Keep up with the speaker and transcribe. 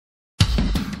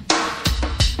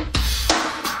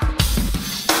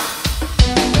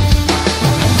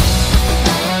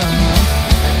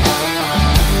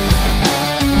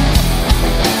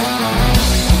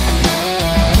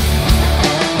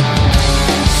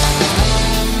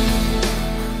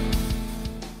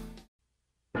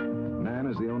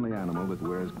with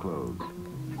Weirs clothes.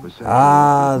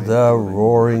 Ah, the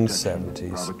roaring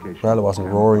 70s. Well, it wasn't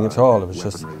roaring at all. It was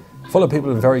just full of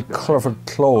people in very colourful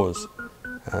clothes.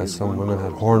 Some women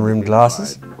had horn-rimmed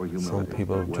glasses. Some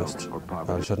people just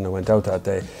shouldn't have went out that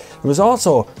day. It was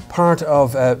also part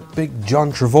of big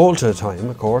John Travolta time,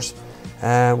 of course,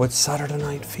 with Saturday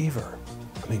Night Fever.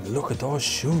 I mean, look at those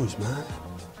shoes, man.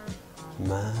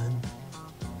 Man.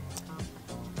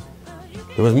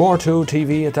 There was more to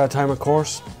TV at that time, of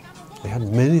course. We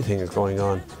had many things going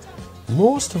on.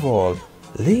 Most of all,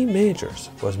 Lee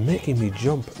Majors was making me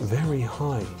jump very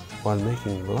high while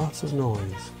making lots of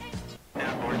noise.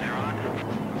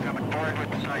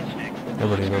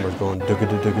 Everybody remembers going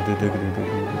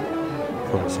dugga-doo-dugga-doo-dugga-doo-dugga-doo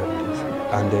from the 70s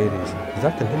and 80s.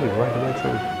 That continued right the way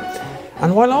through.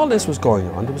 And while all this was going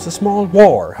on, there was a small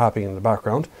war happening in the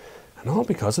background, and all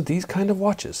because of these kind of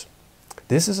watches.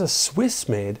 This is a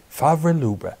Swiss-made Fevra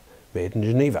Leuba, made in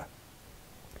Geneva.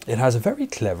 It has a very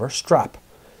clever strap.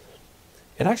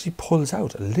 It actually pulls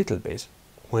out a little bit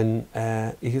when,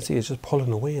 you can see it's just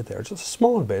pulling away there, just a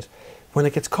small bit. When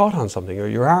it gets caught on something or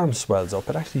your arm swells up,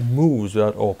 it actually moves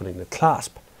without opening the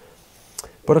clasp.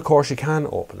 But of course you can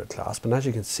open the clasp, and as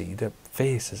you can see, the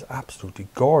face is absolutely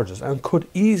gorgeous and could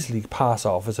easily pass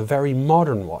off as a very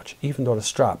modern watch, even though the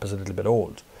strap is a little bit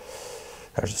old.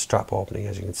 There's a strap opening,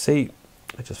 as you can see.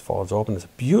 It just falls open. It's a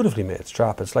beautifully made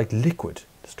strap. It's like liquid.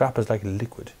 The strap is like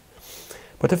liquid.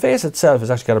 But the face itself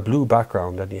has actually got a blue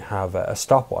background, and you have a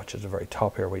stopwatch at the very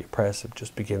top here where you press, it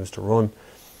just begins to run.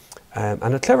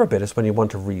 And the clever bit is when you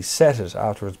want to reset it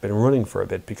after it's been running for a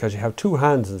bit, because you have two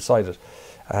hands inside it,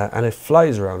 and it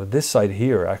flies around. And this side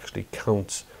here actually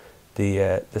counts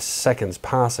the seconds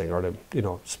passing, or the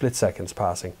split seconds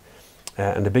passing.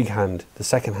 And the big hand, the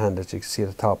second hand that you can see at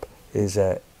the top, is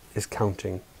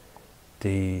counting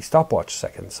the stopwatch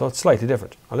seconds. So it's slightly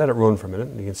different. I'll let it run for a minute,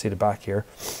 and you can see the back here.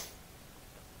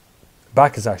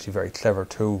 Back is actually very clever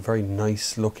too, very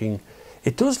nice looking.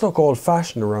 It does look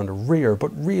old-fashioned around the rear,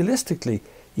 but realistically,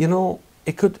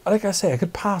 it could, like I say, it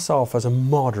could pass off as a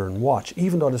modern watch,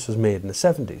 even though this was made in the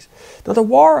 70s. Now, the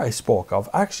war I spoke of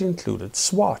actually included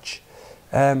Swatch.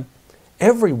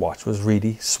 Every watch was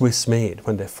really Swiss-made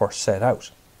when they first set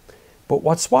out. But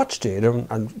what Swatch did, and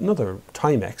another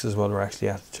Timex as well were actually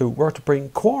at it too, were to bring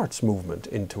quartz movement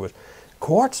into it.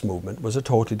 Quartz movement was a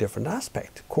totally different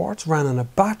aspect. Quartz ran on a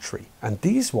battery, and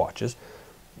these watches,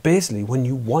 basically when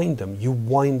you wind them, you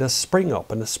wind a spring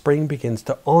up and the spring begins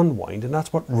to unwind, and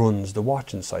that's what runs the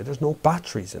watch inside. There's no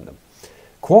batteries in them.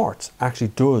 Quartz actually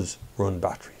does run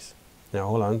batteries. Now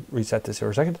hold on, reset this here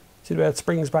a second. See the way it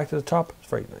springs back to the top? It's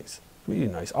very nice, really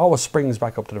nice. Always springs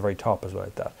back up to the very top as well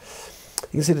like that.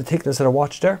 You can see the thickness of the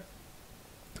watch there.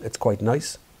 It's quite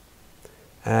nice.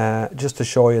 Just to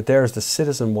show you, there's the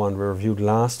Citizen one we reviewed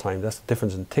last time. That's the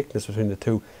difference in thickness between the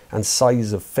two, and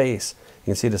size of face. You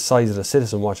can see the size of the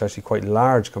Citizen watch actually quite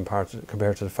large compared to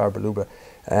the Fevra Leuba.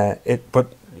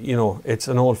 But it's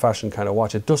an old-fashioned kind of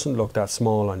watch. It doesn't look that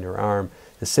small on your arm.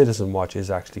 The Citizen watch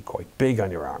is actually quite big on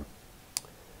your arm.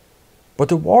 But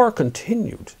the war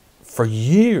continued for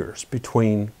years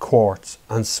between Quartz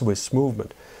and Swiss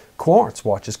movement. Quartz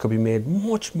watches could be made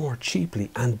much more cheaply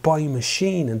and by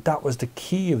machine, and that was the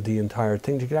key of the entire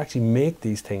thing. You could actually make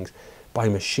these things by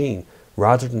machine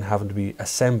rather than having to be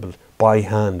assembled by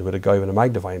hand with a guy with a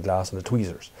magnifying glass and the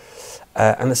tweezers.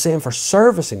 And the same for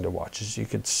servicing the watches. You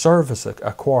could service a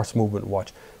quartz movement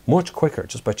watch much quicker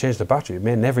just by changing the battery. It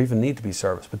may never even need to be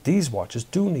serviced, but these watches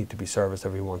do need to be serviced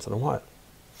every once in a while.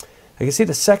 You can see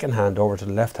the second hand over to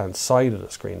the left hand side of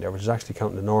the screen there, which is actually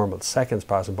counting the normal seconds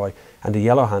passing by, and the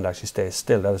yellow hand actually stays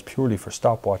still. That is purely for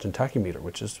stopwatch and tachymeter,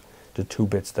 which is the two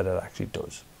bits that it actually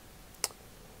does.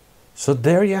 So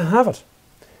there you have it.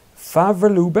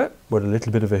 Fevra Leuba with a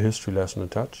little bit of a history lesson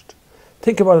attached.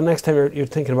 Think about it next time you're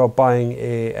thinking about buying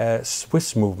a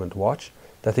Swiss movement watch,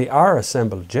 that they are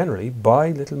assembled generally by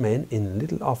little men in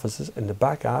little offices in the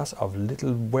back ass of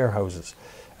little warehouses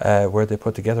where they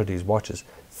put together these watches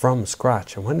from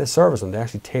scratch. And when they service them, they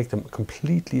actually take them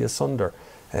completely asunder,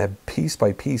 piece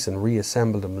by piece, and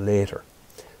reassemble them later.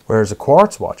 Whereas a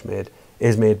quartz watch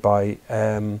is made by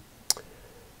a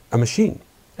machine.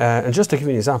 And just to give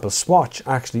you an example, Swatch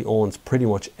actually owns pretty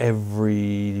much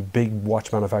every big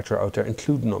watch manufacturer out there,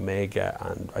 including Omega,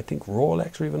 and I think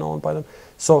Rolex are even owned by them.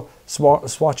 So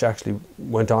Swatch actually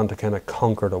went on to kind of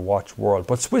conquer the watch world.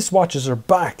 But Swiss watches are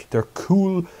back. They're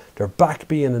cool. They're back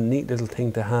being a neat little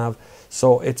thing to have.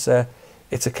 So it's a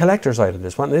collector's item,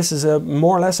 this one. This is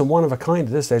more or less a one of a kind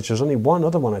at this stage. There's only one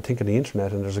other one, I think, on the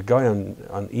internet, and there's a guy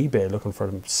on eBay looking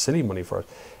for silly money for it.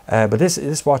 But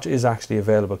this watch is actually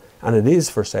available, and it is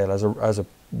for sale as a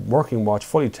working watch,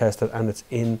 fully tested, and it's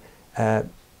in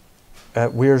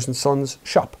Weirs and Sons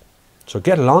shop. So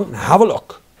get along and have a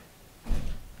look.